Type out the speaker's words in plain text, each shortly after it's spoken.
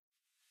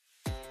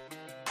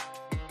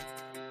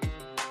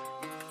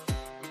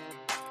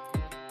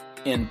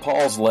In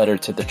Paul's letter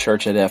to the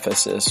church at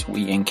Ephesus,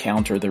 we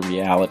encounter the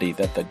reality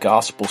that the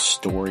gospel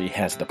story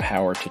has the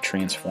power to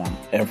transform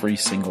every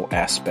single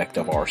aspect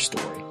of our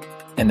story.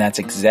 And that's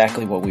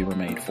exactly what we were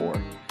made for.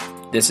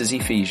 This is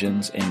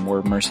Ephesians, and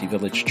we're Mercy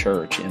Village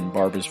Church in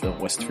Barboursville,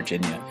 West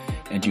Virginia.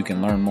 And you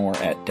can learn more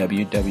at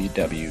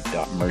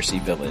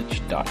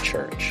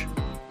www.mercyvillage.church.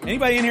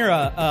 Anybody in here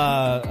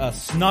a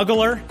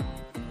snuggler?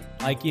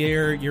 Like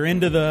you're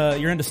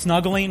into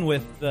snuggling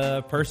with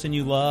the person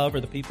you love or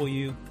the people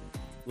you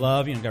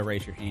love? You don't gotta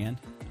raise your hand.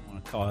 I don't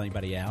want to call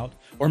anybody out.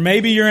 Or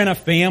maybe you're in a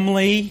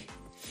family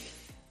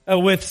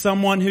with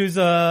someone who's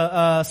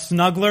a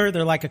snuggler.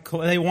 They're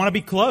they want to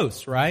be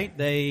close, right?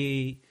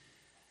 They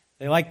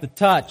like to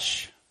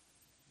touch.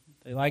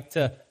 They like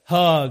to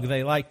hug.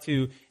 They like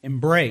to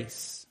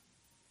embrace.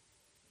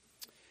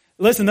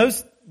 Listen,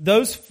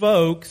 those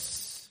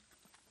folks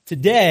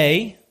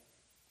today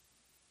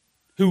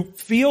who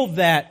feel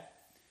that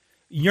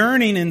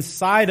yearning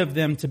inside of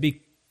them to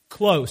be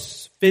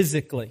close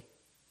physically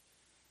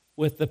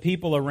with the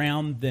people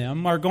around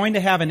them are going to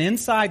have an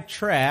inside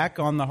track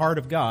on the heart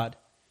of God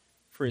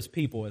for His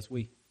people as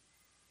we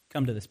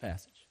come to this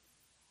passage.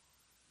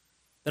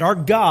 That our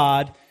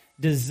God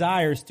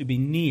desires to be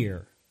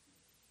near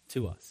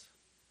to us,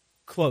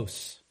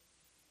 close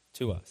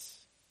to us.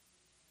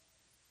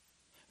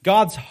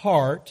 God's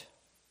heart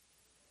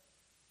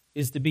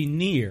is to be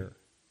near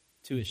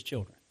to His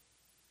children.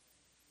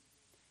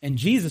 And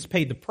Jesus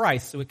paid the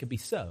price so it could be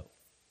so.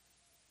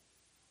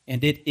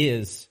 And it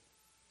is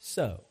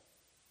so.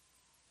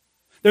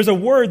 There's a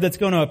word that's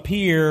going to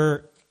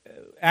appear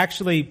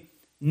actually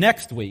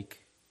next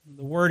week.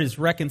 The word is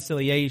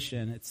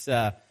reconciliation. It's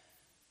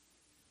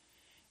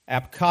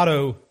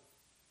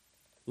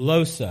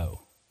apokatoloso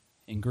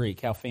in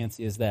Greek. How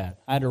fancy is that?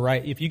 I had to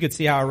write. If you could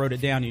see how I wrote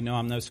it down, you know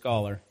I'm no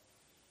scholar.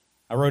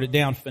 I wrote it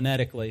down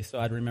phonetically so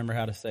I'd remember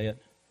how to say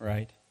it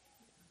right.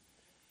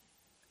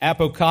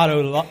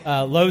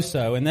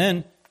 Apokatoloso. And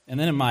then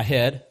in my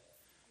head,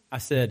 I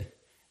said,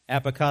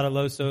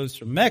 apokatolosos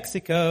from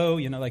Mexico,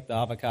 like the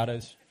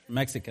avocados from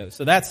Mexico.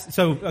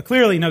 So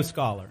clearly no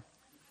scholar.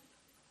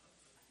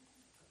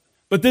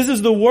 But this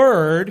is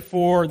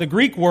the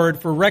Greek word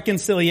for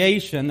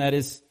reconciliation that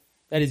is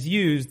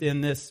used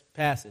in this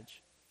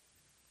passage.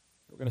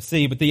 We're going to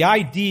see. But the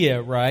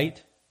idea,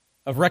 right,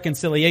 of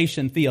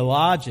reconciliation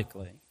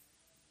theologically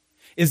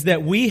is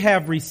that we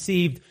have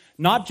received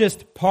not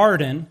just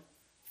pardon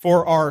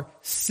for our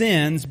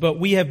sins, but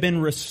we have been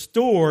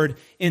restored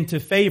into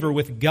favor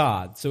with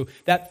God. So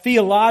that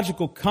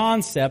theological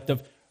concept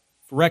of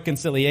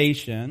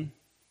reconciliation,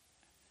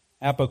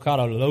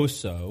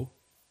 apokatoloso,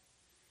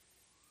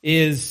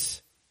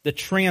 is the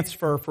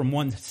transfer from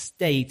one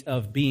state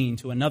of being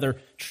to another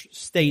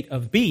state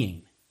of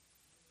being.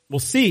 We'll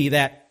see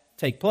that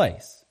take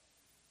place.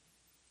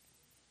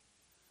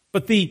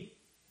 But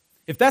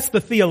if that's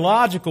the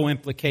theological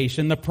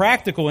implication, the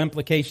practical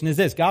implication is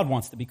this: God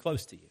wants to be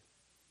close to you.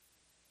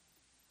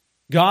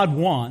 God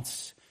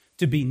wants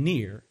to be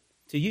near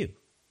to you.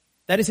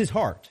 That is His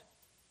heart.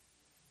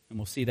 And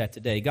we'll see that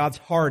today. God's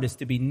heart is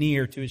to be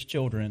near to His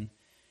children.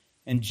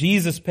 And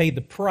Jesus paid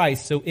the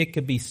price so it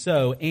could be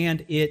so,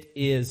 and it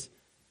is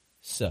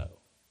so.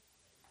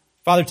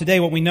 Father, today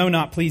what we know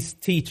not, please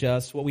teach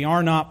us. What we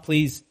are not,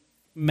 please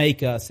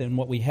make us. And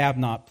what we have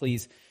not,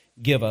 please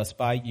give us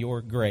by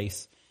your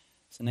grace.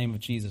 In the name of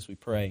Jesus we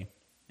pray.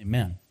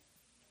 Amen.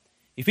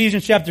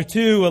 Ephesians chapter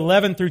 2,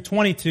 11 through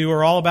 22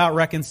 are all about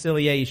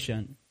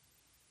reconciliation.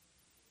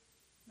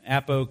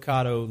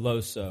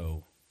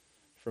 Apokatoloso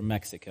from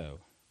Mexico.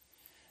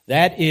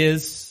 That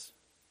is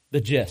the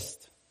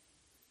gist.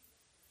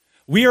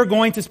 We are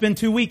going to spend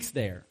 2 weeks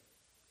there.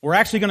 We're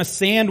actually going to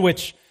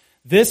sandwich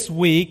this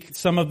week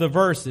some of the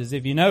verses.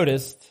 If you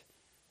noticed,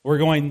 we're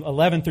going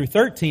 11 through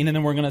 13, and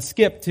then we're going to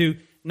skip to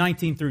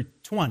 19 through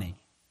 20.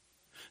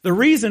 The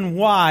reason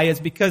why is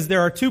because there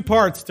are two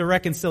parts to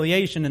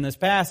reconciliation in this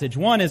passage.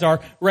 One is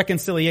our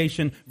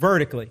reconciliation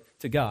vertically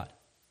to God.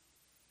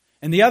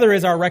 And the other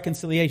is our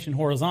reconciliation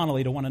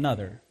horizontally to one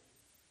another.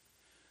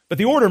 But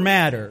the order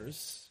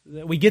matters.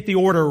 We get the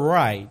order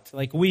right.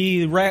 Like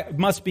we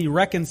must be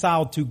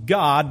reconciled to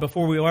God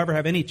before we will ever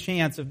have any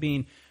chance of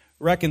being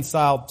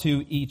reconciled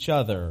to each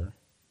other.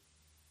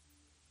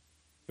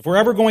 If we're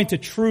ever going to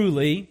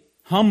truly,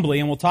 humbly,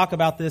 and we'll talk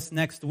about this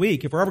next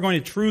week, if we're ever going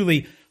to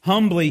truly,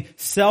 humbly,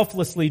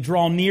 selflessly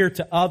draw near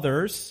to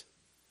others,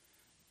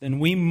 then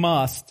we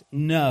must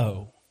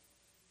know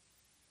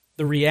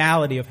the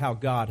reality of how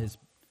God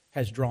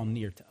has drawn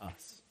near to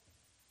us.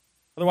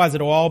 Otherwise,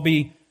 it'll all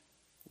be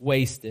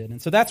wasted.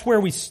 And so that's where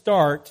we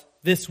start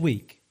this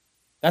week.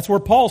 That's where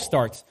Paul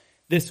starts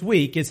this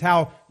week, is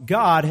how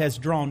God has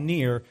drawn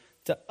near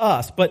to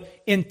us.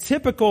 But in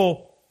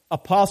typical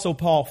Apostle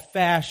Paul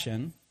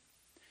fashion,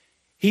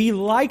 he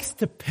likes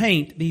to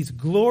paint these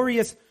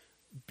glorious,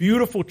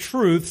 beautiful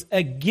truths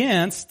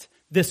against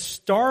this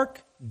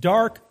stark,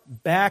 dark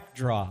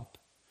backdrop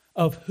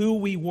of who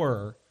we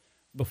were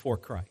before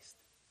Christ.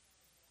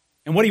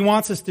 And what he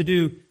wants us to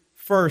do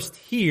first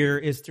here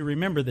is to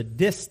remember the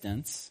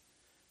distance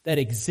that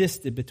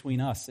existed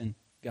between us and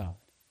God.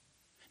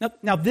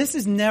 Now this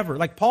is never,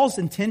 like Paul's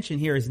intention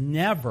here is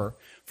never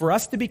for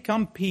us to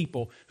become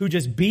people who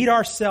just beat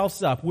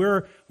ourselves up.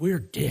 We're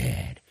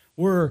dead.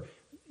 We're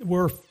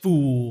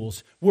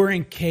fools. We're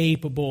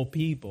incapable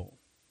people.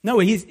 No,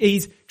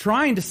 he's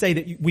trying to say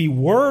that we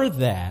were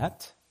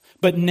that,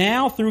 but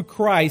now through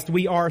Christ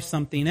we are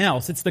something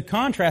else. It's the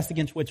contrast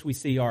against which we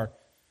see our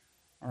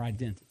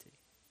identity.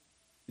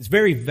 It's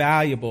very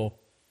valuable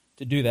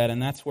to do that,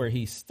 and that's where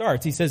he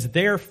starts. He says,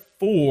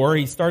 therefore,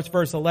 he starts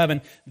verse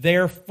 11,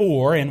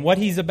 therefore, and what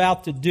he's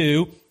about to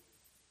do,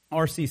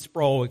 R.C.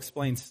 Sproul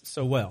explains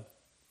so well.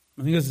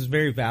 I think this is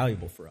very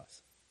valuable for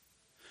us.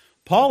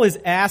 Paul is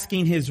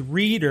asking his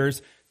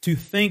readers to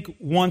think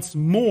once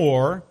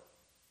more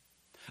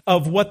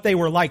of what they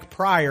were like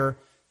prior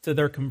to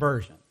their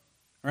conversion.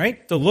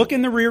 Right? To look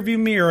in the rearview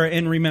mirror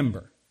and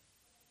remember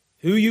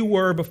who you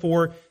were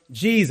before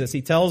Jesus.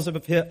 He tells of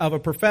a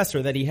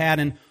professor that he had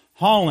in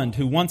Holland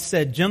who once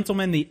said,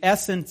 gentlemen, the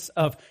essence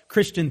of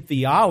Christian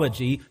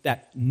theology,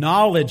 that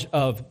knowledge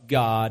of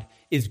God,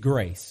 is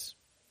grace.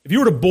 If you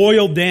were to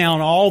boil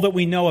down all that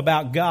we know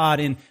about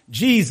God in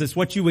Jesus,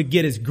 what you would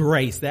get is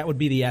grace. That would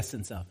be the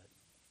essence of it.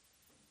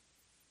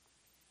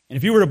 And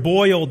if you were to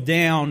boil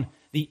down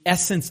the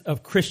essence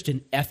of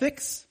Christian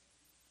ethics,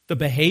 the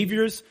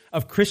behaviors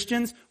of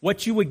Christians,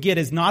 what you would get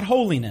is not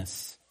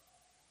holiness.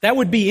 That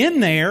would be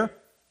in there.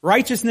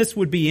 Righteousness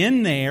would be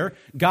in there.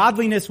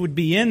 Godliness would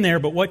be in there.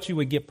 But what you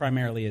would get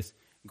primarily is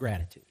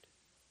gratitude.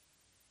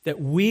 That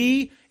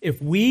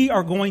if we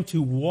are going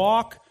to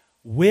walk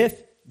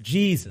with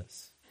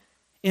Jesus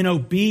in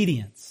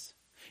obedience,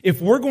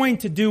 if we're going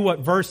to do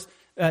what verse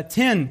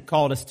 10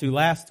 called us to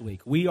last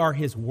week, we are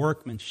His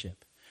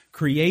workmanship,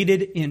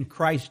 created in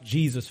Christ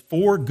Jesus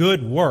for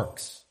good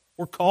works.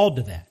 We're called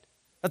to that.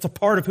 That's a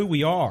part of who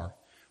we are.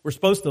 We're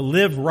supposed to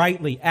live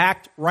rightly,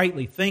 act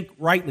rightly, think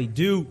rightly,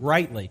 do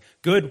rightly.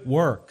 Good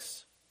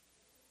works.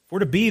 If we're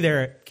to be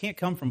there, it can't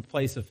come from a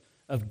place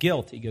of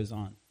guilt, he goes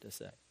on to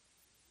say.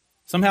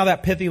 Somehow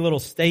that pithy little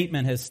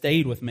statement has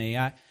stayed with me.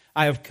 I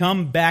have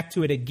come back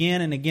to it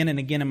again and again and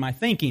again in my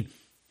thinking.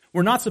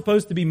 We're not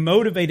supposed to be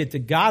motivated to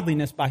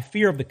godliness by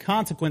fear of the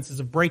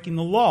consequences of breaking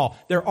the law.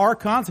 There are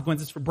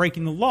consequences for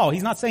breaking the law.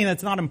 He's not saying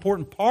that's not an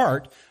important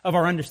part of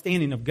our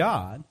understanding of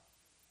God.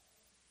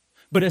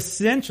 But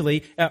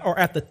essentially, or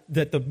at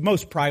the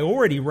most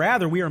priority,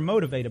 rather, we are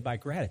motivated by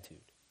gratitude,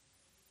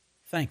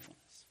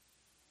 thankfulness.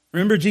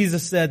 Remember,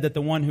 Jesus said that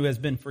the one who has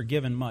been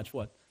forgiven much,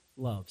 what?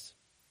 Loves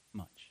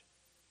much.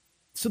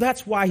 So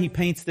that's why he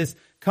paints this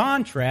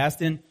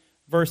contrast in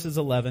verses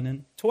 11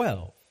 and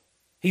 12.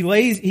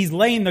 He's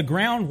laying the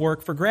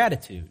groundwork for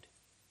gratitude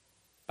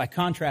by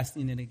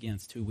contrasting it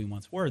against who we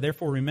once were.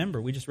 Therefore,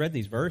 remember, we just read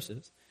these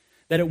verses,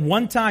 that at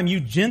one time you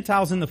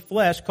Gentiles in the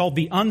flesh called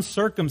the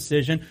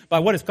uncircumcision by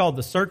what is called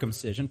the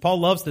circumcision. Paul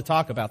loves to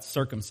talk about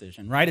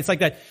circumcision, right? It's like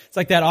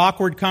that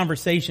awkward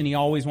conversation he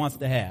always wants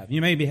to have.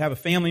 You maybe have a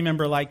family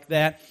member like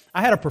that.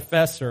 I had a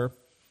professor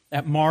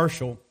at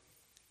Marshall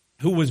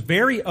who was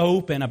very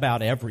open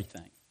about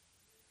everything.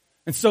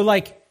 And so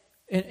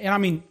and I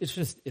mean, it's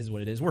just is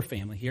what it is. We're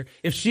family here.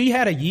 If she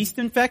had a yeast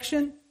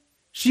infection,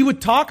 she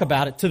would talk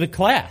about it to the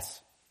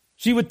class.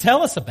 She would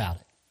tell us about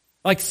it.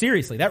 Like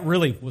seriously,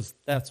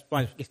 that's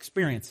my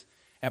experience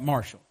at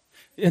Marshall.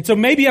 And so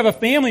maybe you have a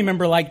family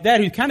member like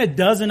that who kind of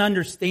doesn't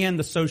understand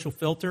the social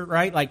filter,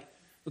 right? Like,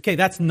 okay,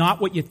 that's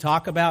not what you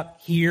talk about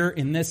here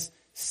in this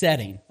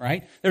setting,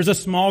 right? There's a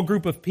small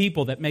group of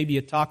people that maybe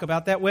you talk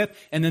about that with,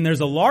 and then there's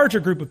a larger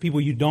group of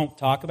people you don't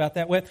talk about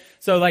that with.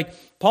 So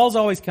Paul's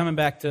always coming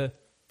back to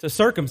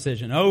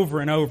circumcision over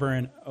and over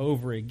and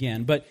over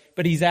again, but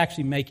he's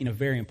actually making a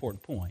very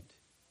important point.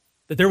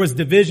 That there was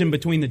division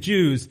between the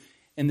Jews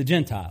and the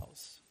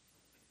Gentiles.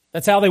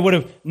 That's how they would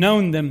have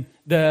known them.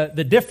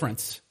 The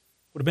difference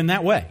would have been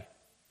that way.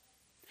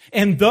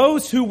 And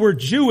those who were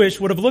Jewish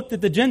would have looked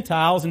at the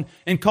Gentiles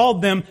and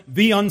called them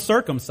the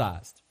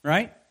uncircumcised,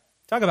 right?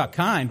 Talk about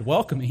kind,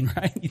 welcoming,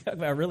 right? You talk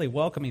about really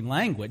welcoming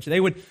language. They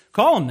would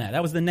call them that.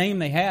 That was the name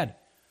they had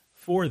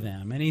for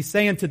them. And he's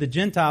saying to the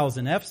Gentiles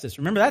in Ephesus,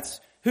 remember, that's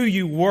who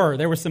you were.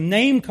 There was some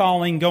name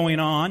calling going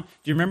on. Do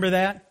you remember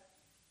that?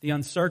 The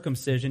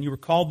uncircumcision. You were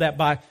called that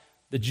by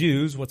the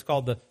Jews, what's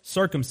called the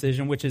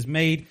circumcision, which is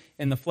made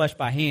in the flesh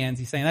by hands.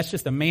 He's saying that's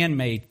just a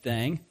man-made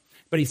thing.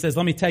 But he says,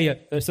 let me tell you,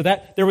 so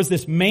that there was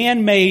this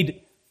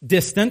man-made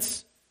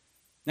distance.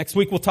 Next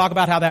week we'll talk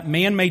about how that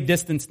man-made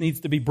distance needs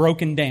to be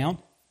broken down.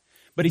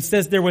 But he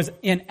says there was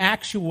in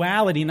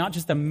actuality not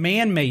just a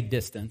man-made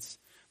distance,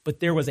 but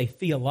there was a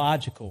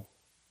theological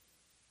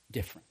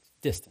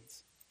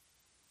distance.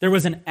 There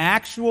was an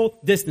actual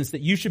distance that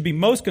you should be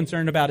most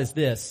concerned about is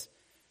this.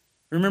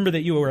 Remember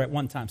that you were at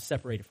one time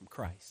separated from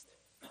Christ.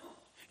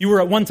 You were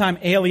at one time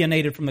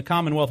alienated from the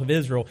commonwealth of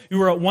Israel. You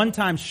were at one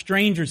time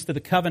strangers to the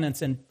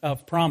covenants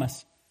of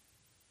promise.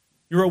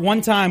 You were at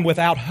one time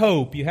without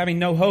hope, you having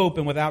no hope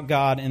and without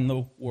God in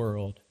the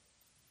world.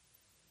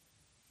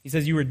 He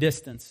says you were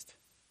distanced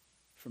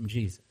from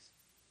Jesus.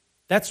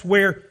 That's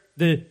where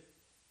the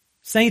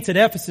saints at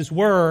Ephesus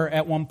were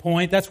at one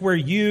point. That's where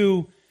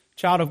you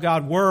child of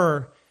God,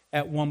 were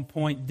at one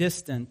point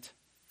distant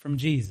from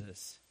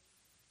Jesus.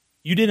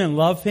 You didn't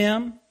love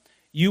him.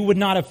 You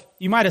might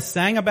have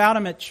sang about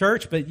him at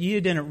church, but you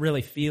didn't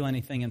really feel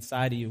anything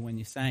inside of you when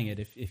you sang it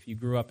if you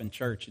grew up in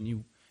church and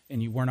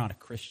you were not a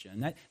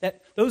Christian.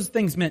 Those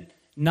things meant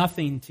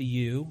nothing to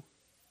you.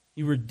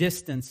 You were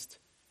distanced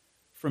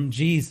from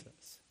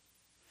Jesus.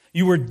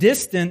 You were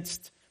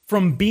distanced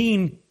from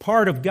being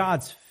part of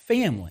God's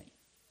family.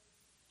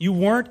 You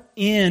weren't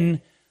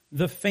in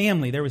the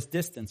family. There was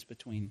distance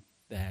between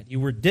that. You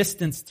were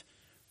distanced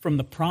from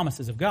the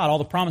promises of God. All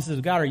the promises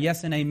of God are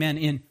yes and amen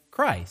in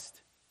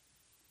Christ.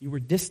 You were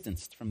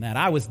distanced from that.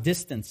 I was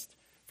distanced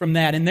from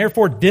that, and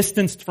therefore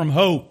distanced from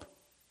hope.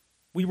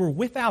 We were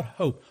without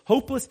hope.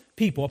 Hopeless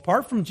people.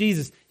 Apart from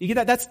Jesus, you get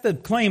that? That's the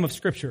claim of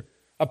Scripture.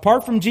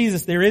 Apart from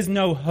Jesus, there is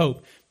no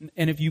hope.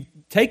 And if you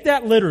take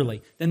that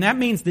literally, then that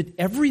means that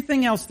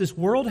everything else this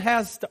world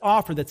has to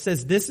offer that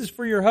says this is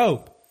for your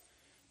hope,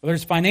 whether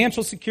it's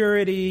financial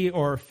security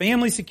or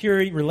family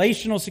security,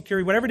 relational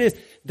security, whatever it is,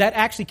 that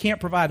actually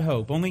can't provide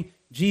hope. Only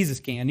Jesus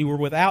can. You were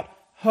without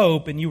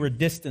hope and you were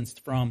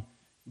distanced from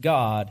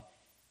God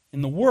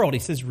in the world. He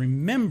says,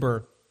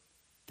 remember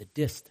the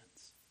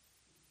distance.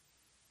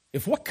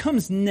 If what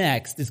comes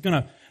next is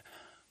going to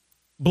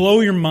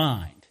blow your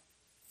mind,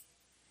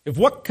 if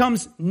what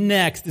comes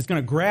next is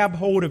going to grab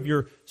hold of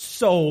your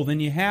soul, then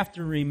you have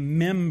to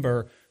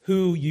remember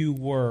who you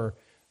were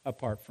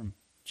apart from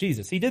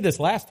Jesus. He did this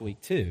last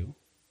week too.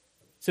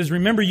 He says,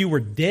 remember you were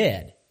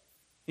dead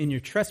in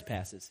your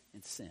trespasses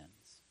and sins.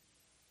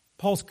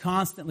 Paul's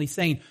constantly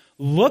saying,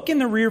 look in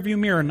the rearview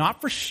mirror,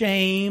 not for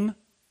shame,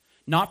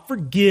 not for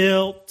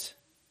guilt,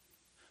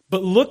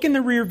 but look in the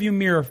rearview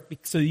mirror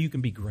so that you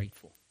can be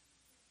grateful,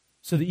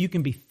 so that you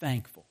can be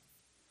thankful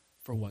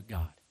for what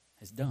God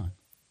has done.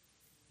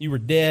 You were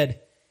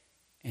dead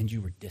and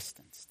you were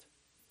distanced.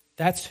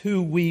 That's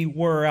who we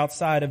were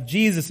outside of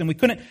Jesus, and we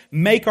couldn't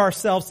make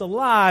ourselves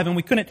alive, and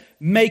we couldn't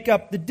make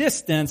up the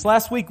distance.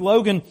 Last week,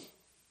 Logan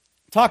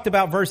talked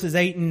about verses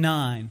 8 and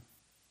 9.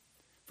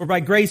 For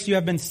by grace you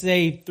have been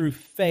saved through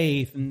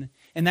faith,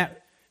 and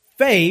that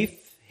faith,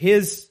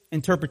 his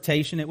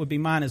interpretation, it would be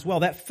mine as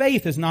well, that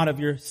faith is not of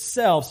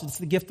yourselves, it's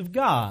the gift of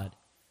God.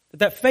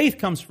 That faith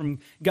comes from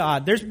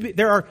God.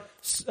 There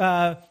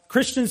are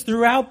Christians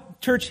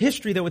throughout church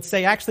history that would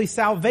say actually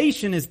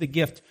salvation is the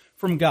gift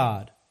from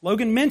God.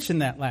 Logan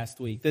mentioned that last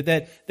week,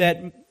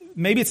 that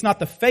maybe it's not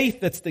the faith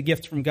that's the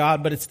gift from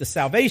God, but it's the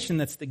salvation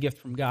that's the gift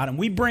from God. And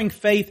we bring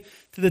faith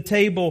to the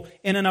table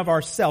in and of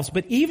ourselves.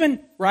 But even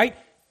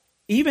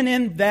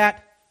in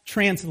that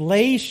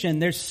translation,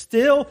 there's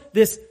still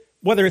this,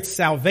 whether it's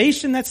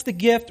salvation that's the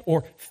gift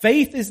or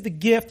faith is the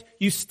gift,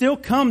 you still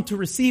come to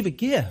receive a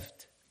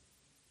gift.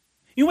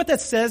 You know what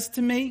that says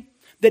to me?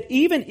 That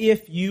even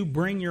if you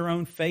bring your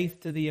own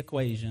faith to the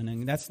equation,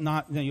 and that's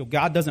not,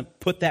 God doesn't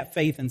put that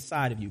faith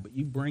inside of you, but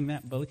you bring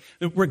that belief,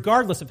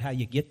 regardless of how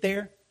you get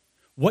there,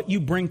 what you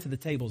bring to the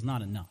table is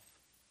not enough.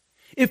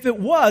 If it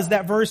was,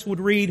 that verse would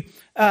read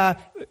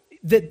that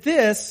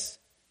this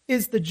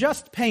is the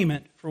just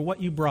payment for what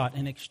you brought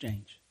in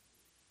exchange.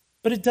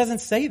 But it doesn't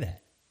say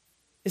that.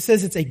 It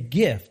says it's a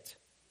gift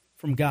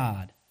from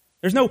God.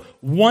 There's no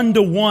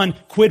one-to-one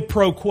quid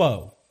pro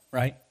quo,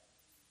 right?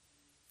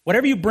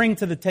 Whatever you bring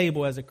to the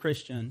table as a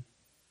Christian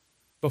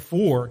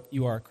before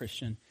you are a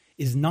Christian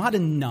is not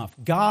enough.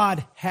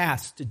 God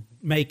has to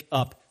make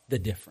up the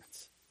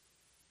difference.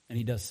 And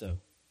he does so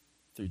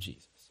through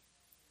Jesus.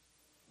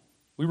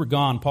 We were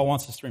gone. Paul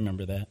wants us to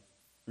remember that.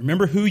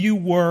 Remember who you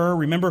were.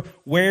 Remember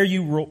where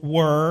you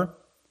were.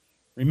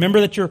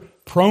 Remember that you're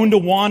prone to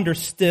wander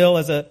still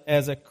as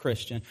a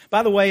Christian.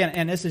 By the way,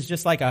 and this is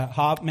just like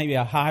maybe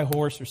a high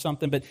horse or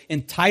something, but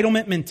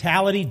entitlement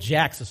mentality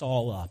jacks us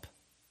all up.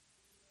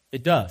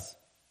 It does.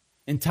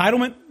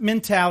 Entitlement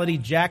mentality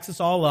jacks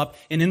us all up,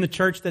 and in the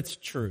church that's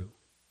true.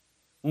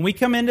 When we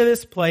come into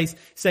this place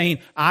saying,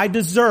 I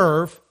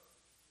deserve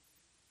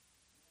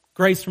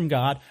grace from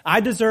God, I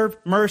deserve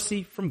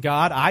mercy from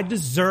God, I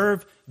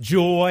deserve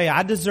joy,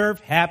 I deserve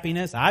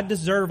happiness, I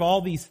deserve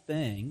all these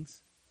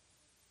things,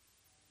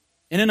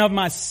 in and of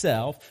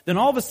myself, then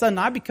all of a sudden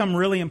I become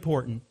really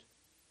important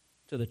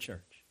to the church.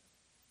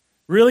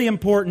 Really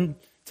important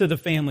to the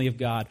family of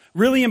God.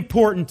 Really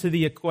important to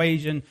the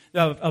equation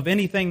of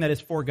anything that is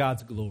for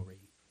God's glory.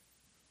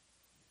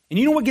 And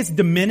you know what gets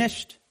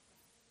diminished?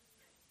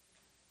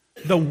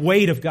 The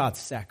weight of God's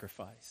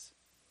sacrifice.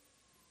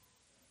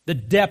 The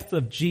depth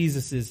of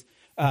Jesus'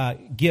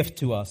 gift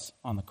to us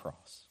on the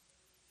cross.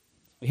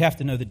 We have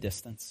to know the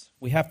distance.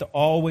 We have to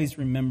always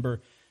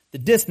remember the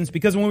distance,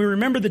 because when we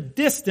remember the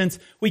distance,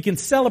 we can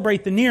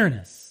celebrate the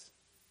nearness.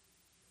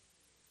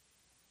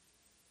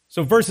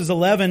 So verses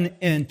 11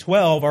 and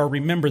 12 are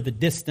remember the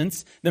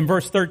distance. Then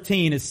verse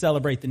 13 is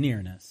celebrate the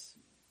nearness.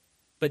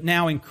 But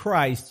now in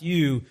Christ,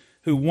 you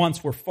who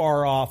once were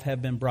far off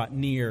have been brought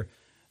near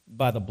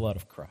by the blood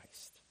of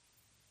Christ.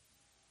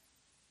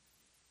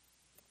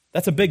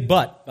 That's a big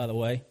but, by the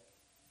way.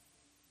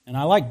 And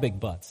I like big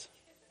butts.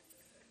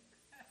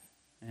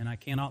 And I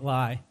cannot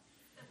lie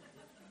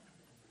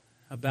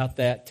about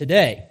that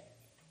today.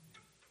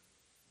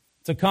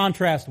 It's a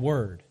contrast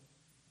word.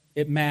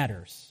 It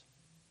matters.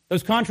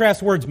 Those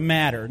contrast words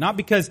matter, not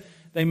because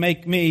they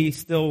make me,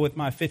 still with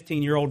my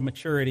 15-year-old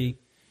maturity,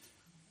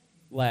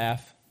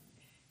 laugh,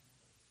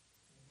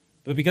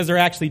 but because they're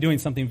actually doing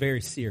something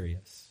very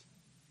serious.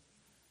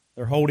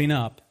 They're holding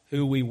up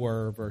who we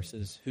were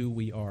versus who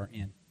we are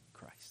in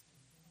Christ.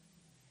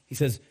 He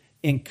says,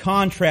 in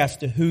contrast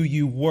to who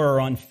you were,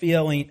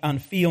 unfeeling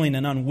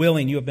and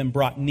unwilling, you have been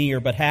brought near.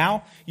 But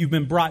how? You've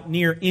been brought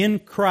near in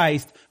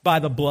Christ by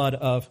the blood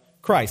of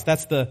Christ.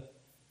 That's the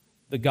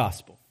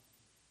gospel.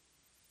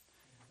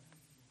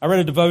 I read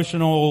a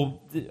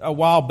devotional a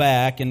while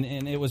back, and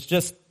it was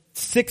just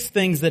 6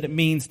 things that it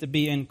means to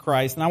be in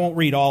Christ. And I won't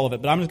read all of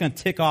it, but I'm just going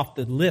to tick off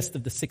the list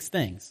of the 6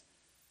 things.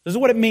 This is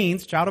what it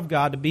means, child of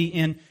God, to be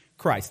in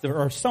Christ. There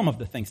are some of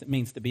the things it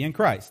means to be in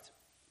Christ.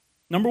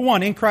 Number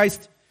 1, in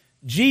Christ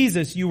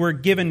Jesus, you were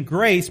given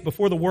grace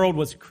before the world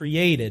was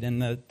created.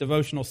 And the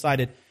devotional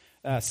cited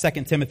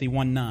 2 Timothy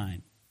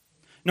 1:9.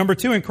 Number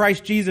 2, in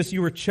Christ Jesus,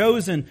 you were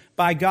chosen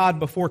by God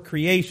before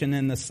creation.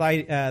 And the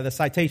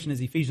citation is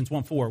Ephesians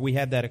 1:4. We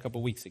had that a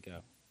couple weeks ago.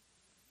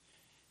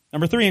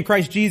 Number 3, in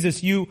Christ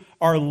Jesus, you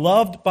are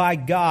loved by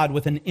God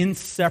with an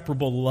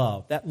inseparable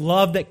love. That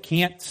love that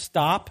can't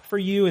stop for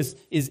you is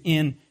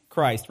in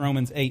Christ.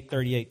 Romans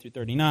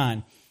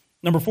 8:38-39.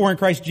 Number 4, in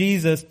Christ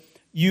Jesus,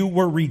 you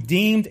were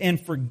redeemed and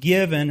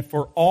forgiven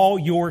for all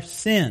your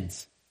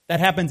sins. That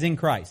happens in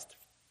Christ.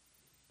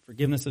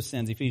 Forgiveness of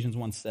sins, Ephesians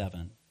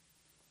 1:7.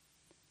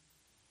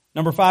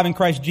 Number 5, in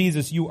Christ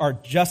Jesus, you are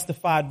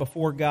justified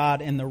before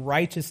God, and the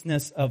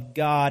righteousness of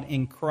God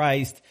in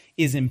Christ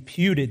is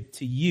imputed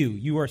to you.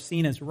 You are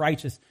seen as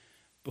righteous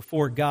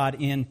before God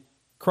in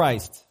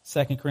Christ.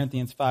 2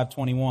 Corinthians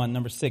 5:21.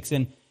 Number 6,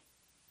 in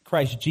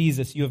Christ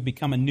Jesus, you have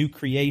become a new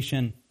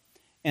creation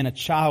and a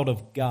child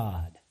of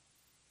God.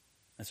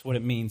 That's what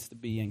it means to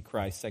be in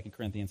Christ, 2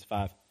 Corinthians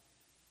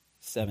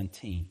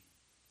 5:17.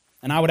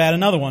 And I would add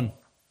another one.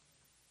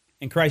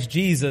 In Christ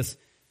Jesus,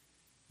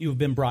 you have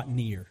been brought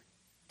near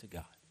to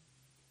God.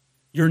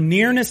 Your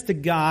nearness to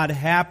God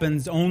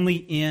happens only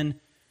in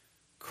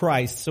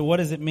Christ. So what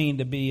does it mean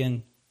to be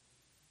in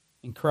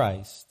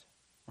Christ?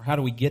 Or how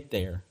do we get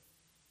there?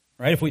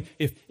 Right?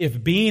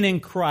 If being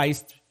in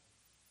Christ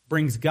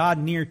brings God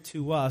near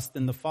to us,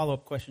 then the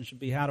follow-up question should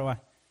be, how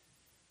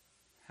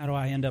do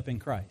I end up in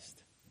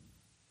Christ?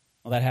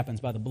 Well, that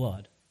happens by the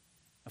blood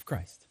of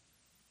Christ.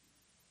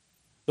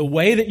 The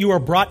way that you are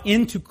brought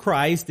into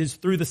Christ is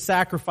through the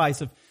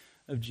sacrifice of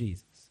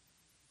Jesus.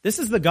 This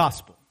is the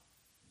gospel.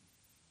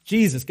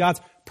 Jesus,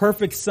 God's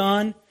perfect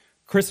Son,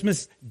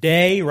 Christmas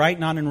Day, right?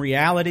 Not in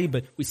reality,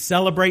 but we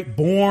celebrate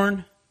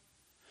born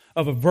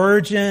of a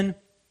virgin,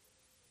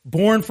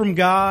 born from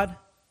God,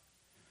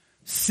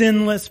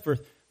 sinless for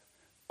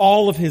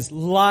all of his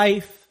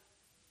life,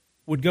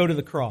 would go to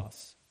the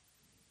cross.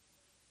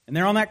 And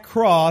there on that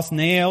cross,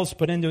 nails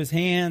put into his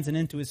hands and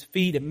into his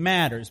feet. It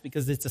matters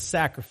because it's a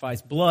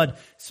sacrifice. Blood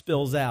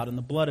spills out, and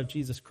the blood of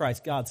Jesus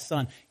Christ, God's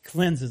Son,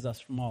 cleanses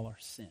us from all our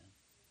sin.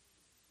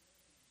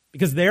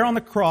 Because there on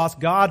the cross,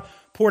 God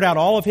poured out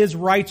all of his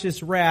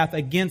righteous wrath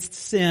against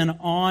sin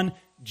on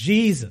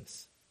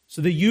Jesus.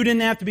 So that you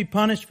didn't have to be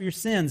punished for your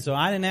sins. So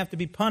I didn't have to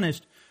be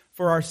punished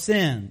for our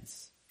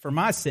sins, for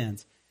my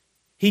sins.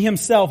 He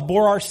himself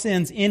bore our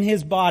sins in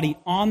his body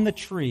on the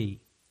tree,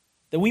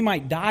 that we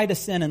might die to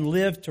sin and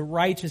live to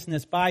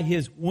righteousness. By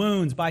his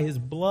wounds, by his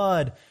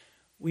blood,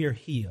 we are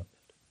healed.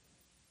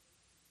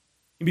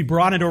 You can be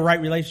brought into a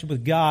right relationship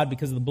with God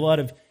because of the blood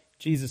of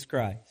Jesus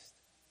Christ.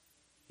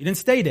 He didn't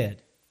stay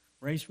dead.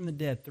 Raised from the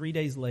dead 3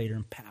 days later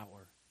in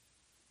power.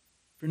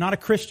 If you're not a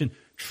Christian,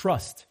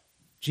 trust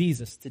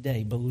Jesus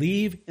today.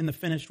 Believe in the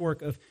finished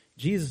work of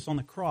Jesus on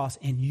the cross,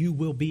 and you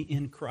will be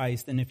in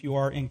Christ. And if you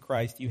are in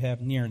Christ, you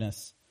have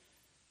nearness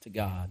to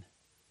God.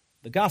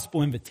 The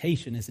gospel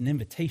invitation is an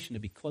invitation to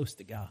be close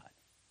to God.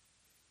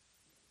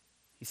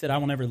 He said, I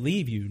will never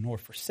leave you nor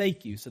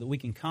forsake you, so that we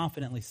can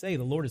confidently say,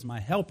 the Lord is my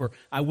helper.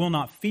 I will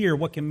not fear.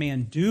 What can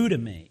man do to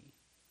me?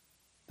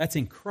 That's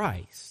in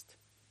Christ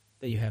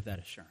that you have that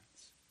assurance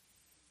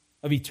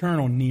of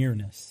eternal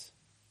nearness.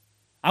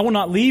 I will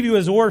not leave you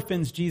as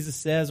orphans, Jesus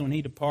says when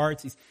he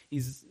departs.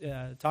 He's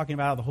talking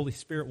about how the Holy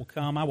Spirit will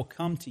come. I will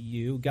come to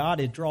you.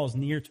 God draws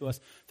near to us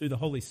through the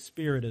Holy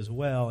Spirit as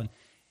well. And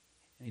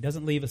he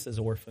doesn't leave us as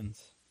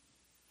orphans.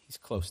 He's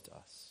close to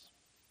us.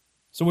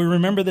 So we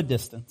remember the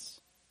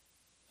distance.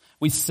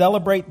 We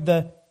celebrate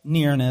the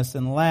nearness.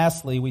 And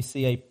lastly, we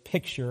see a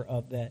picture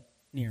of that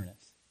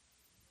nearness.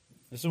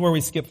 This is where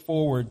we skip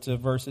forward to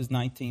verses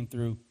 19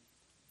 through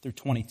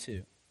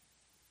 22.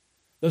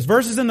 Those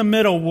verses in the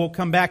middle we'll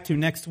come back to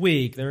next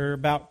week. They're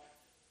about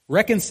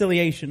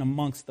reconciliation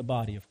amongst the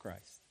body of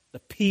Christ. The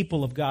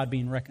people of God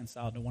being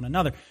reconciled to one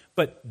another.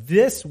 But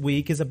this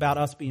week is about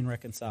us being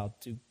reconciled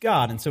to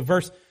God. And so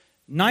verse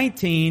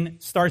 19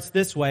 starts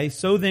this way.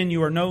 So then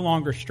you are no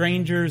longer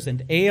strangers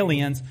and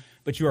aliens,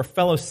 but you are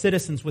fellow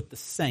citizens with the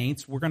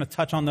saints. We're going to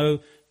touch on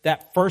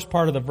that first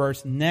part of the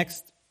verse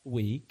next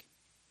week.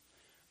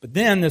 But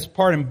then this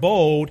part in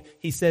bold,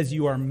 he says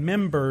you are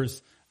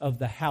members of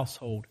the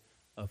household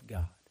of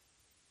God.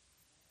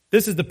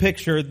 This is the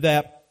picture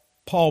that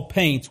Paul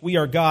paints. We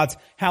are God's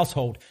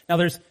household. Now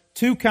there's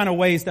two kind of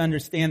ways to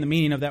understand the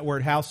meaning of that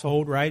word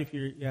household, right? If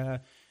you're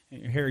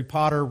Harry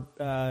Potter,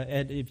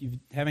 if you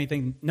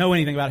know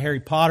anything about Harry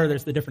Potter,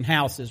 there's the different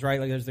houses, right?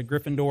 Like there's the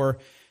Gryffindor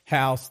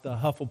house, the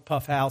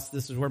Hufflepuff house.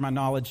 This is where my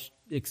knowledge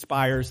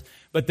expires.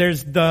 But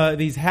there's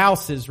these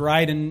houses,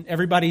 right? And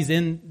everybody's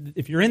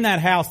if you're in that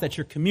house, that's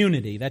your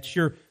community. That's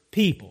your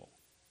people.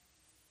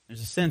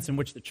 There's a sense in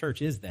which the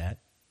church is that.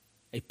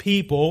 A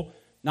people,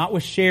 not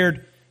with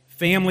shared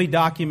family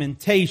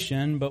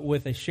documentation, but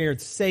with a shared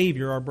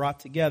Savior are brought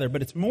together.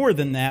 But it's more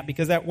than that,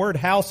 because that word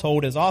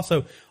household is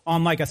also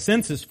on like a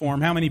census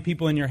form, how many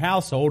people in your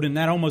household, and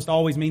that almost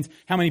always means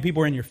how many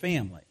people are in your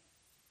family.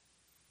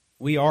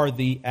 We are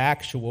the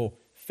actual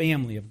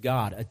family of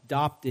God,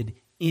 adopted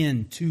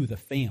into the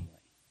family.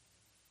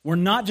 We're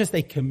not just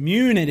a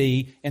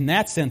community, in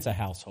that sense a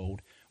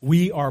household.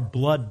 We are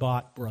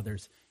blood-bought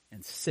brothers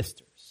and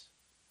sisters.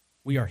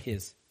 We are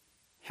His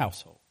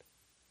household.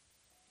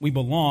 We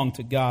belong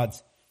to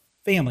God's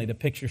family. The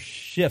picture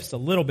shifts a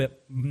little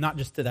bit, not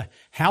just to the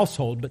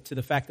household, but to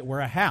the fact that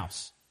we're a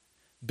house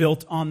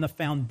built on the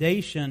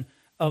foundation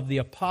of the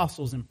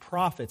apostles and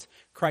prophets,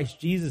 Christ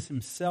Jesus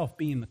Himself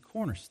being the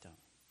cornerstone.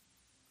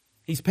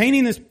 He's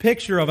painting this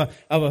picture of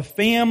a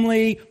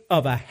family,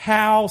 of a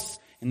house,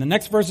 and the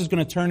next verse is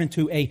going to turn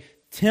into a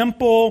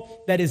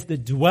temple that is the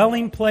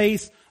dwelling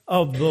place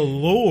of the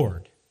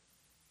Lord.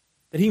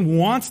 That He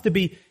wants to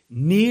be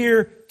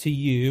near to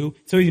you,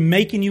 so He's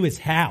making you His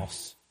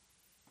house.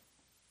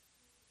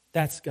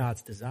 That's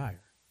God's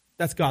desire.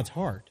 That's God's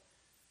heart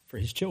for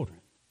His children.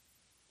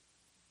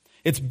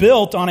 It's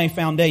built on a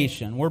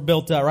foundation. We're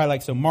built up, right?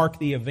 Like, so Mark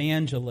the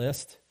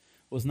evangelist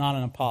was not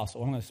an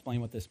apostle. I'm going to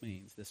explain what this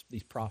means,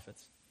 these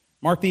prophets.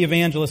 Mark the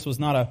evangelist was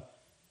not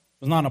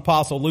an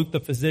apostle. Luke the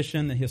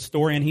physician, the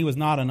historian, he was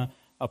not an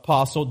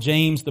apostle.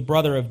 James, the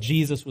brother of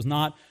Jesus, was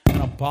not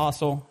an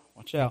apostle.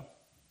 Watch out.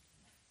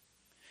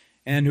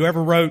 And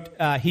whoever wrote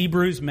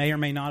Hebrews may or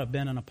may not have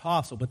been an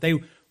apostle, but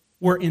they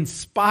were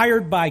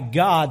inspired by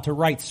God to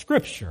write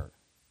Scripture.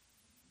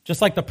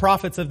 Just like the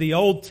prophets of the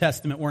Old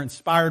Testament were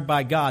inspired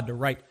by God to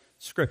write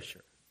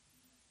Scripture.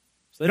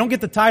 So they don't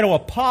get the title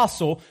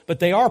apostle, but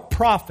they are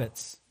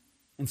prophets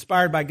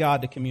inspired by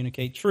God to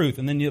communicate truth.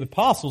 And then the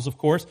apostles, of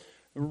course,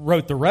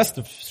 wrote the rest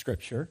of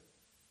Scripture,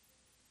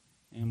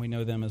 and we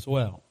know them as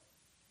well.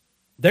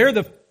 They're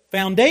the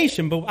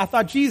foundation, but I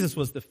thought Jesus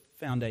was the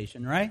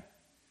foundation, right?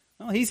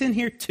 Well, He's in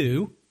here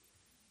too.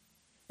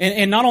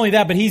 And not only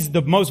that, but He's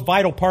the most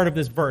vital part of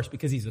this verse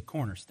because He's the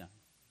cornerstone.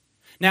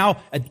 Now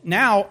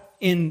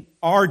in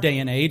our day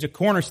and age, a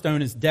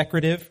cornerstone is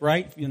decorative,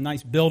 right? If you have a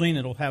nice building,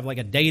 it'll have like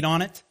a date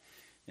on it.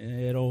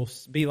 It'll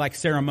be like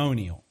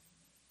ceremonial.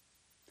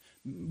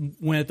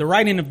 When at the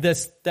writing of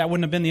this, that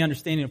wouldn't have been the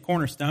understanding of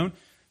cornerstone.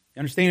 The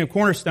understanding of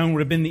cornerstone would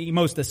have been the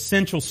most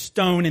essential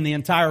stone in the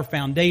entire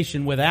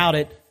foundation. Without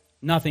it,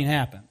 nothing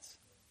happens.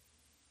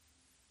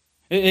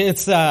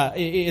 It's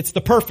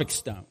the perfect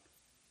stone,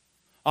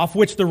 off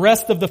which the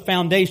rest of the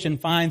foundation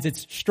finds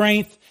its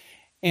strength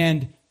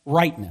and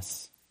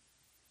rightness.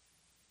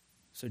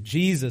 So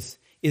Jesus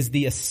is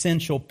the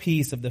essential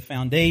piece of the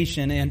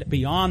foundation, and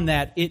beyond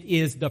that, it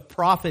is the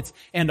prophets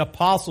and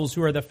apostles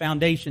who are the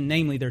foundation,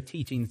 namely their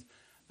teachings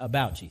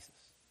about Jesus.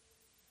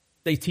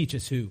 They teach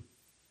us who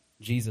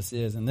Jesus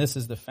is, and this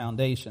is the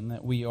foundation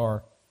that we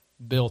are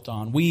built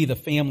on. We, the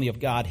family of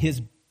God,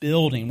 His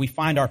building. We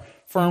find our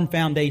firm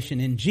foundation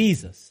in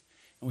Jesus,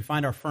 and we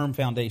find our firm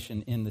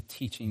foundation in the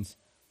teachings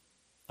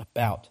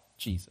about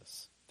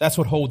Jesus. That's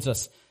what holds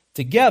us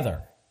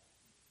together.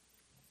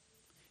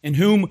 In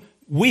whom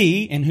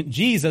we, in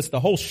Jesus, the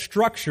whole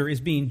structure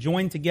is being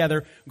joined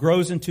together,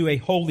 grows into a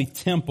holy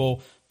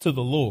temple to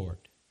the Lord.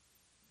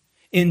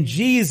 In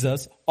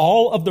Jesus,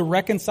 all of the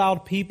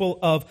reconciled people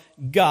of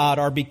God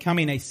are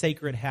becoming a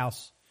sacred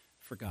house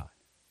for God,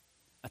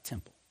 a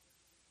temple.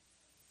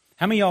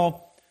 How many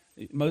of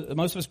y'all,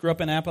 most of us grew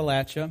up in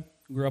Appalachia,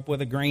 grew up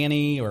with a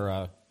granny or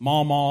a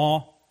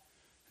mama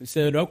who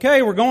said,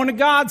 okay, we're going to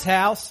God's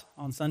house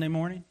on Sunday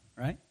morning,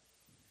 right?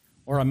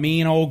 Or a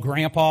mean old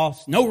grandpa,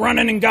 no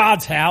running in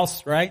God's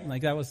house, right?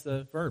 Like that was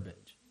the verbiage.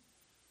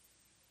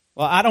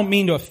 Well, I don't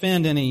mean to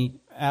offend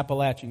any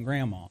Appalachian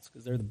grandmas,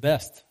 because they're the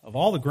best. Of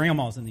all the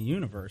grandmas in the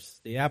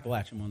universe, the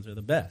Appalachian ones are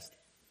the best.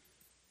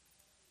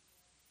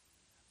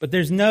 But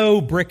there's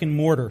no brick and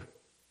mortar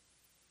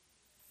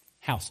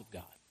house of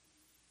God.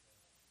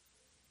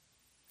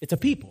 It's a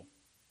people.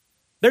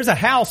 There's a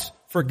house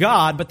for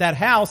God, but that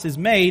house is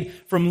made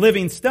from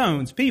living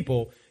stones.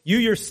 People, you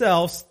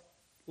yourselves,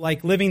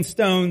 like living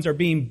stones, are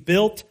being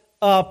built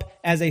up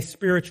as a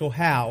spiritual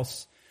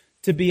house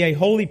to be a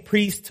holy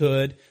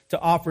priesthood, to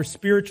offer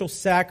spiritual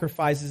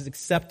sacrifices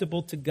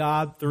acceptable to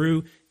God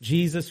through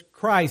Jesus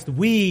Christ.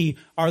 We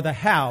are the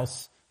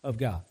house of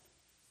God,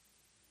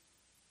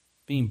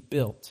 being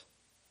built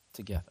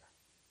together.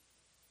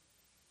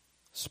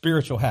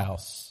 Spiritual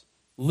house,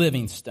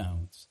 living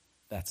stones,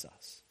 that's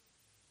us.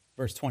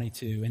 Verse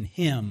 22, in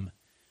Him,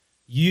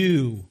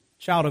 you,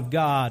 child of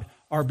God,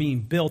 are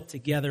being built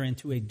together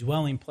into a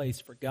dwelling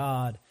place for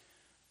God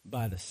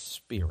by the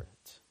Spirit.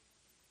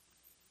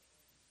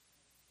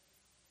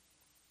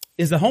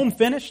 Is the home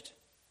finished?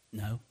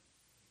 No.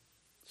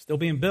 Still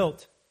being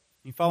built.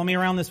 You follow me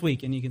around this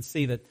week and you can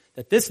see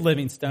that this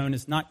living stone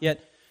is not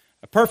yet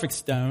a perfect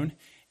stone.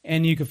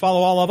 And you can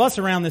follow all of us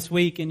around this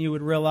week and you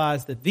would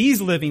realize that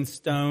these living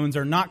stones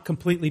are not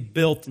completely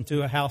built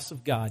into a house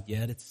of God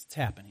yet. It's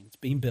happening. It's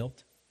being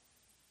built.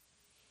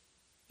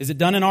 Is it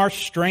done in our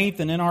strength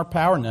and in our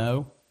power?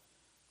 No.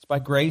 It's by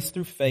grace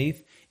through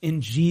faith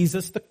in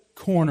Jesus, the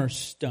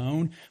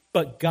cornerstone.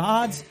 But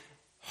God's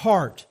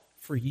heart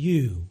for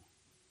you,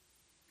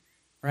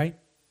 right,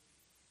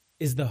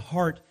 is the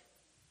heart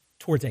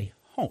towards a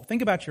home.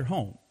 Think about your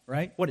home,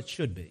 right? What it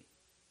should be.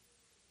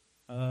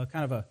 Kind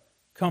of a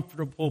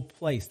comfortable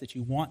place that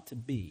you want to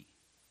be.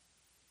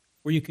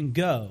 Where you can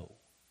go,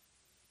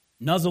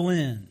 nuzzle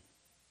in,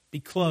 be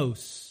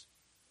close.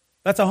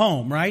 That's a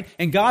home, right?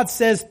 And God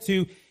says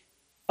to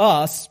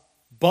us,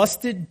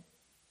 busted,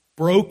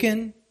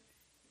 broken,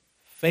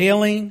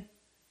 failing,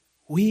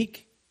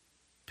 weak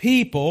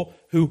people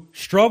who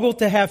struggle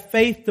to have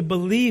faith to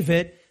believe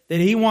it, that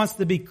He wants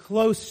to be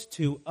close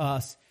to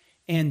us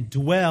and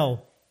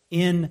dwell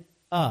in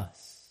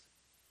us.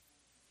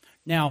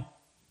 Now,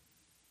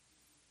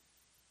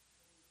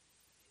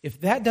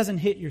 if that doesn't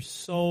hit your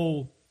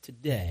soul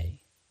today,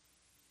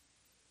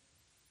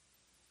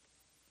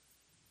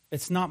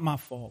 it's not my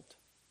fault.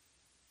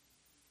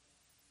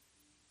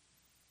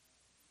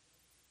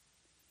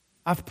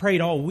 I've prayed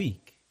all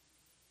week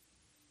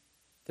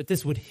that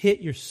this would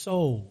hit your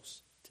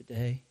souls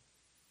today.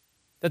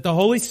 That the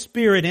Holy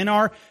Spirit in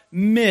our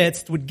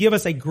midst would give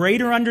us a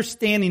greater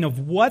understanding of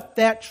what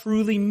that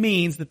truly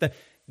means, that the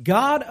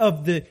God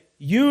of the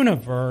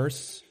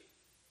universe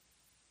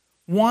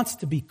wants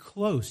to be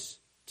close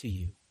to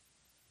you.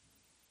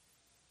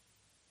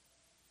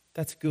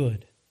 That's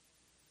good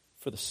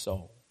for the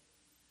soul.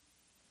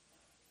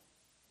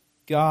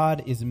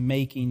 God is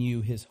making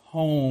you His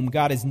home.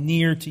 God is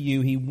near to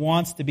you. He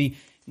wants to be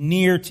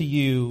near to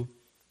you.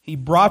 He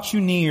brought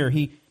you near.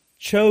 He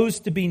chose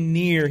to be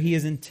near. He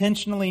is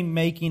intentionally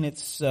making it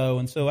so.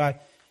 And so I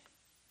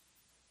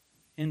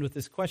end with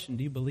this question.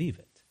 Do you believe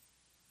it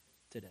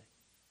today?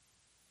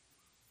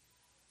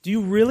 Do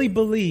you really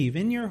believe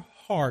in your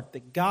heart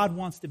that God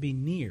wants to be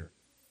near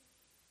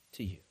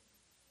to you?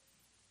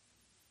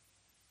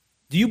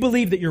 Do you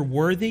believe that you're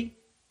worthy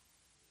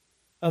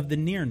of the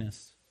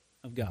nearness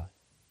of God?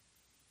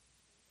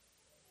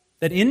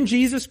 That in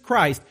Jesus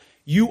Christ,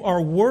 you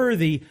are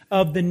worthy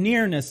of the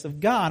nearness of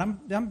God?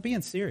 I'm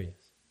being serious.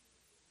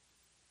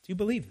 Do you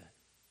believe that?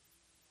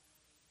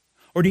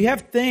 Or do you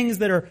have things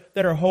that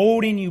are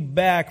holding you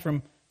back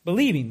from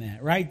believing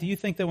that, right? Do you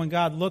think that when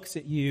God looks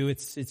at you,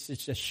 it's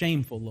a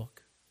shameful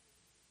look?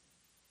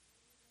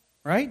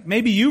 Right?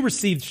 Maybe you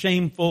received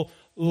shameful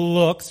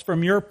looks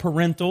from your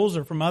parentals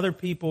or from other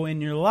people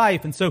in your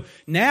life. And so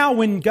now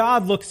when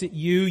God looks at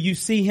you, you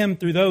see Him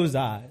through those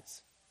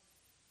eyes.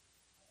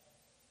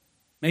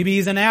 Maybe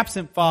He's an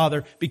absent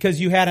father because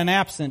you had an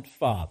absent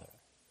father.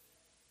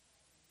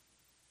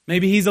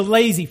 Maybe He's a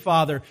lazy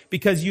father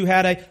because you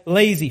had a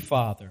lazy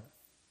father.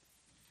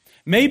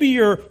 Maybe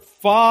your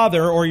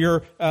father or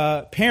your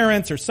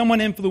parents or someone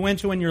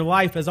influential in your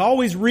life has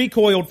always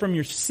recoiled from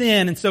your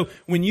sin. And so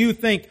when you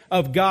think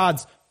of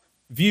God's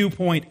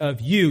viewpoint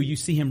of you, you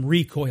see Him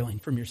recoiling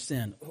from your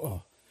sin.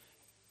 Oh,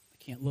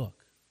 I can't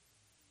look.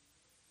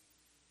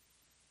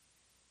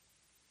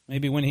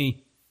 Maybe when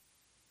He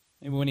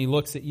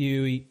looks at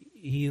you,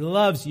 he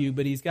loves you,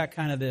 but He's got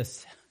kind of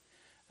this,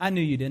 I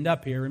knew you'd end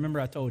up here. Remember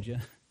I told you.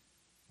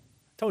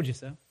 I told you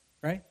so,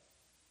 right?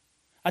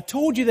 I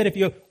told you that if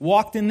you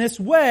walked in this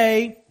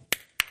way,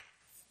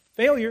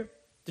 failure,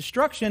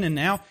 destruction, and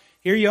now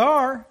here you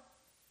are.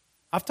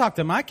 I've talked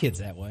to my kids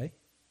that way.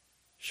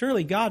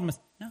 Surely God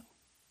must, no.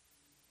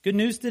 Good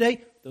news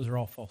today, those are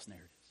all false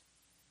narratives.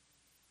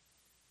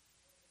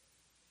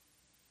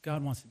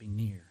 God wants to be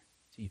near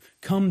to you.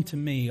 Come to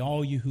me,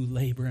 all you who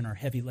labor and are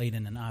heavy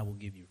laden, and I will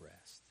give you rest.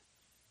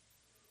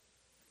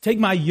 Take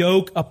my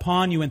yoke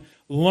upon you and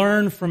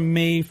learn from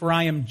me, for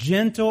I am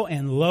gentle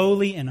and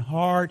lowly in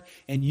heart,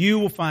 and you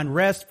will find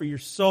rest for your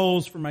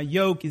souls, for my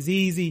yoke is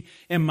easy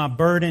and my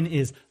burden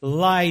is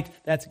light.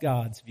 That's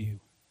God's view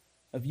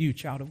of you,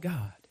 child of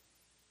God.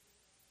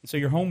 And so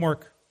your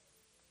homework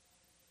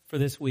for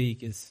this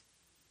week is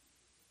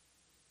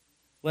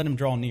let Him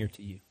draw near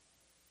to you.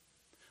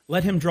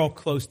 Let Him draw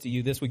close to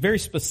you this week. Very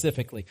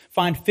specifically,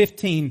 find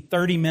 15,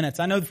 30 minutes.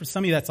 I know for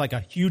some of you that's like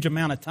a huge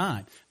amount of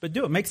time. But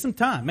do it. Make some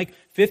time. Make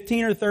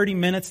 15 or 30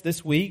 minutes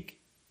this week.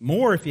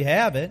 More if you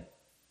have it.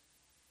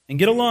 And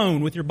get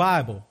alone with your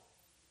Bible.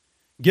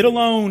 Get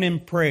alone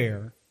in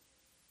prayer.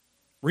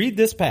 Read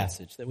this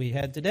passage that we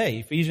had today.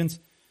 Ephesians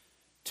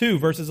 2,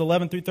 verses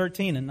 11 through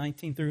 13 and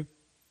 19 through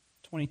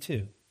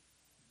 22.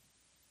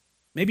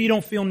 Maybe you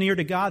don't feel near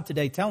to God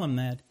today. Tell Him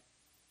that.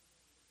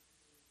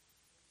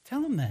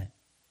 Tell Him that.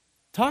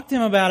 Talk to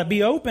Him about it.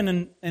 Be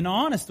open and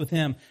honest with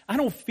Him. I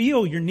don't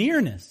feel your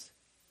nearness.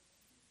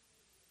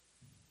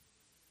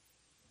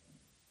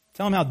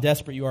 Tell Him how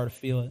desperate you are to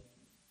feel it.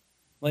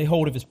 Lay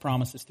hold of His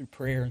promises through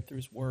prayer and through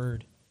His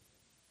Word.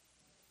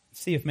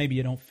 See if maybe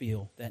you don't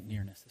feel that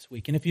nearness this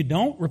week. And if you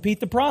don't,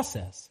 repeat the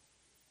process.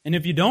 And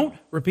if you don't,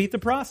 repeat the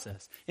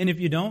process. And if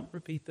you don't,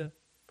 repeat the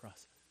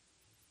process.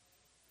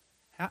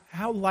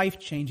 How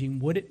life-changing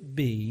would it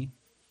be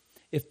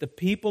if the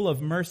people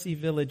of Mercy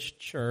Village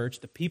Church,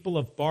 the people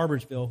of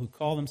Barbersville who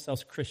call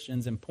themselves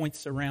Christians and points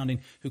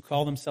surrounding who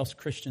call themselves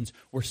Christians,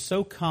 were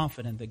so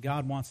confident that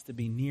God wants to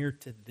be near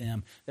to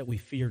them that we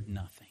feared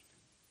nothing?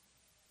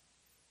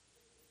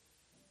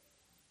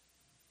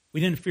 We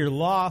didn't fear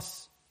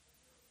loss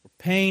or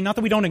pain. Not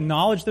that we don't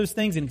acknowledge those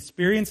things and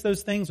experience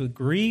those things with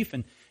grief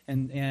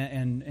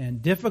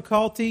and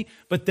difficulty,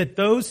 but that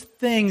those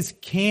things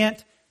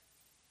can't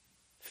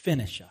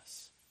finish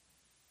us.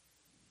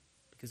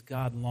 Because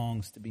God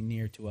longs to be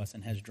near to us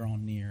and has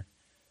drawn near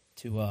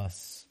to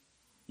us.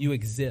 You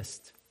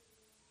exist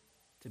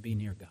to be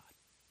near God.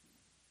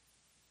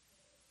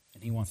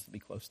 And He wants to be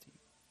close to you.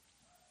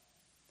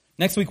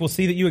 Next week we'll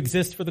see that you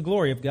exist for the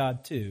glory of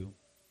God too.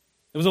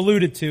 It was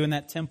alluded to in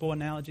that temple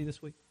analogy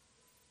this week.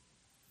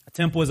 A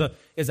temple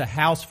is a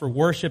house for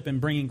worship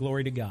and bringing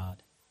glory to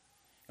God.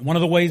 And one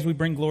of the ways we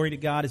bring glory to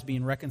God is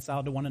being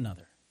reconciled to one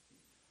another.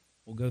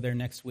 We'll go there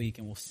next week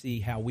and we'll see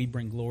how we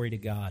bring glory to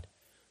God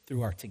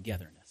through our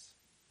togetherness.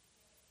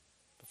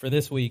 But for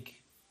this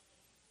week,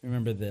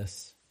 remember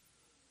this.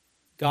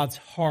 God's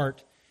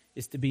heart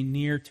is to be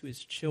near to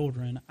His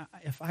children.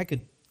 If I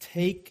could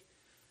take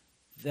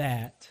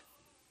that,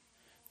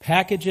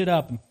 package it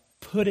up, and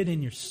put it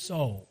in your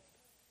soul,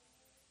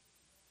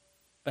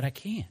 but I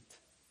can't.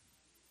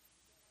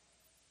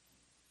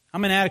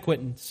 I'm inadequate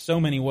in so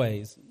many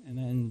ways,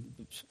 and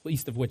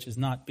least of which is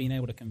not being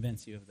able to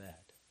convince you of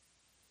that.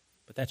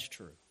 But that's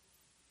true.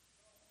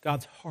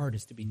 God's heart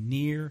is to be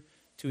near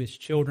to His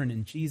children,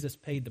 and Jesus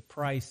paid the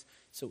price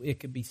so it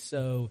could be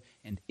so,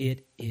 and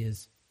it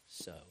is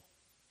so.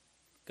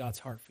 God's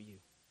heart for you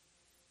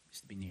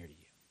is to be near to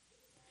you.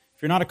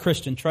 If you're not a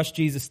Christian, trust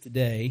Jesus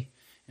today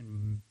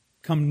and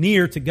come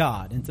near to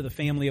God, into the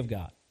family of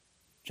God.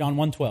 John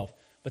 1:12.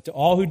 But to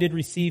all who did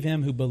receive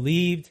Him, who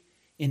believed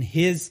in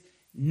His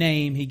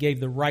name, He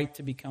gave the right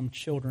to become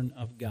children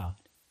of God.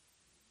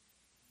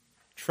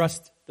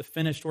 Trust the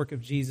finished work of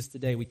Jesus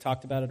today. We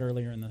talked about it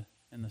earlier in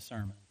the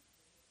sermon.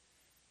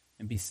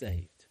 And be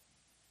saved.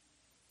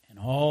 And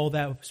all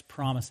those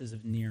promises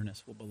of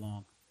nearness will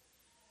belong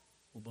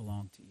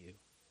to you.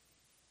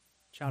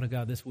 Child of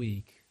God, this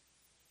week,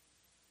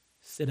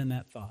 sit in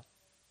that thought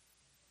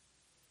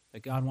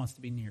that God wants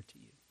to be near to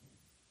you.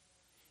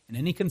 And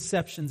any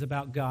conceptions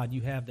about God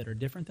you have that are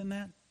different than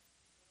that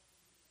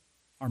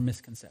are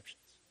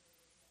misconceptions.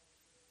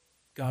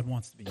 God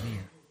wants to be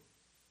near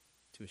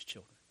to His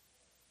children.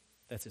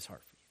 That's His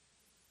heart for you.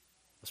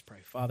 Let's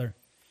pray. Father,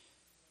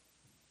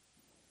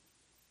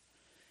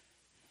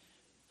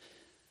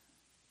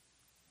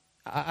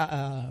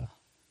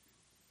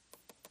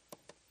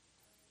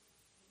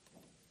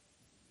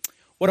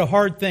 what a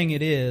hard thing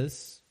it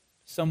is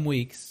some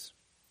weeks,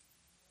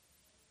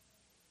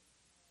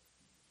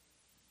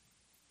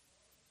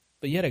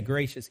 but yet a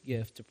gracious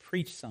gift to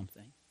preach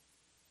something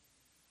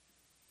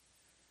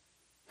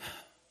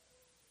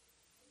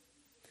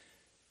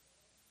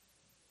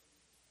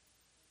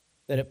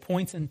that at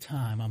points in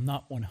time I'm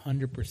not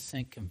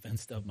 100%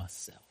 convinced of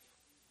myself.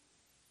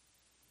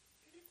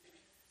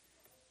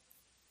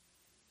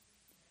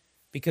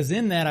 Because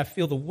in that I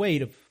feel the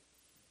weight of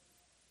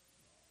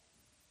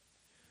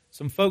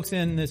some folks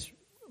in this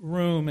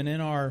room and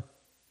in our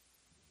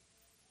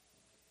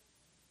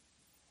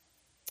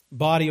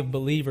body of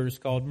believers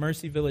called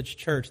Mercy Village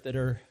Church that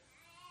are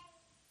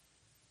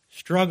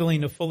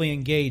struggling to fully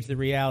engage the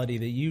reality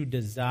that you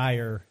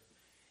desire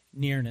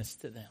nearness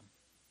to them.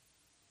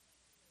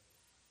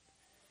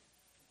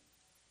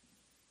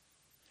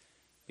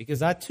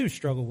 Because I too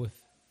struggle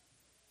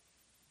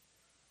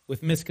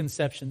with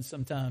misconceptions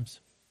sometimes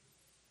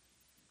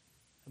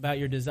about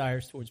your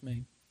desires towards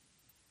me.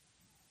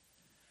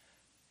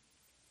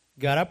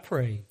 God, I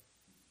pray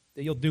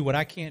that you'll do what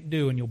I can't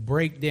do and you'll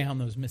break down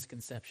those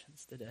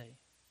misconceptions today.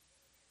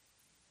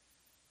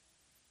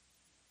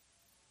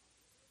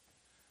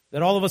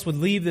 That all of us would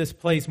leave this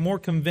place more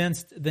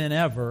convinced than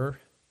ever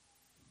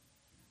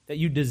that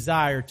you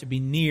desire to be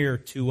near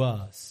to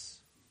us.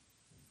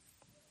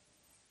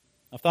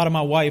 I've thought of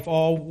my wife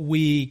all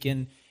week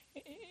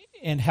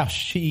and how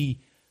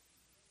she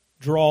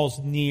draws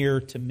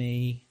near to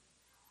me.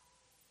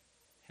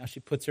 How she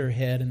puts her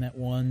head in that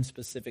one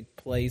specific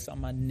place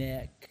on my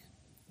neck.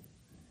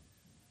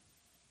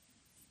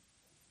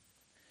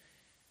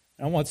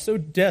 And I want so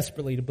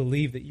desperately to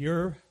believe that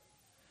your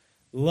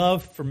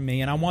love for me,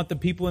 and I want the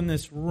people in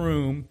this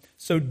room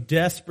so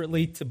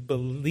desperately to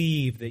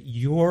believe that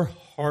your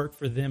heart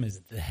for them is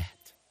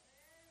that.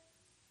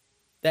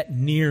 That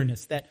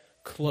nearness, that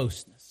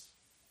closeness.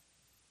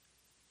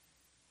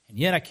 And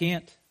yet I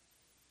can't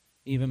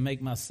even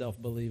make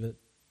myself believe it.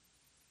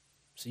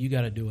 So you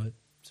got to do it.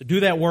 So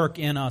do that work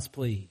in us,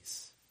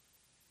 please.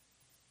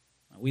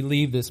 We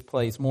leave this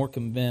place more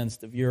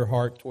convinced of your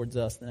heart towards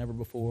us than ever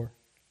before.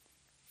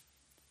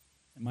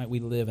 And might we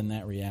live in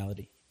that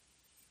reality.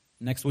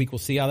 Next week, we'll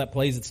see how that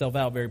plays itself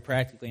out very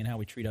practically in how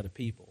we treat other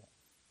people.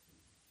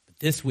 But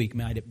this week,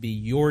 might it be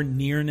your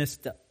nearness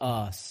to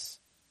us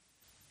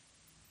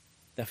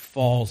that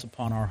falls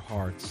upon our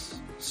hearts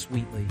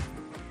sweetly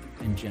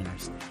and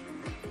generously.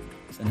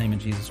 In the name of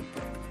Jesus we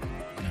pray.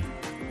 Amen.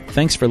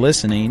 Thanks for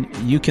listening.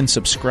 You can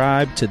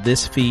subscribe to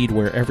this feed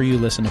wherever you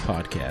listen to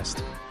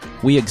podcasts.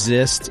 We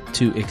exist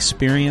to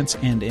experience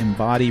and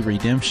embody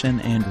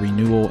redemption and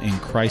renewal in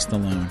Christ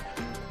alone.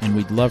 And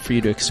we'd love for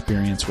you to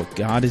experience what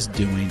God is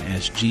doing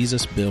as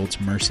Jesus builds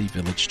Mercy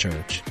Village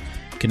Church.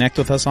 Connect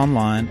with us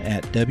online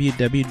at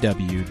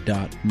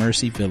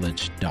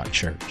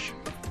www.mercyvillage.church.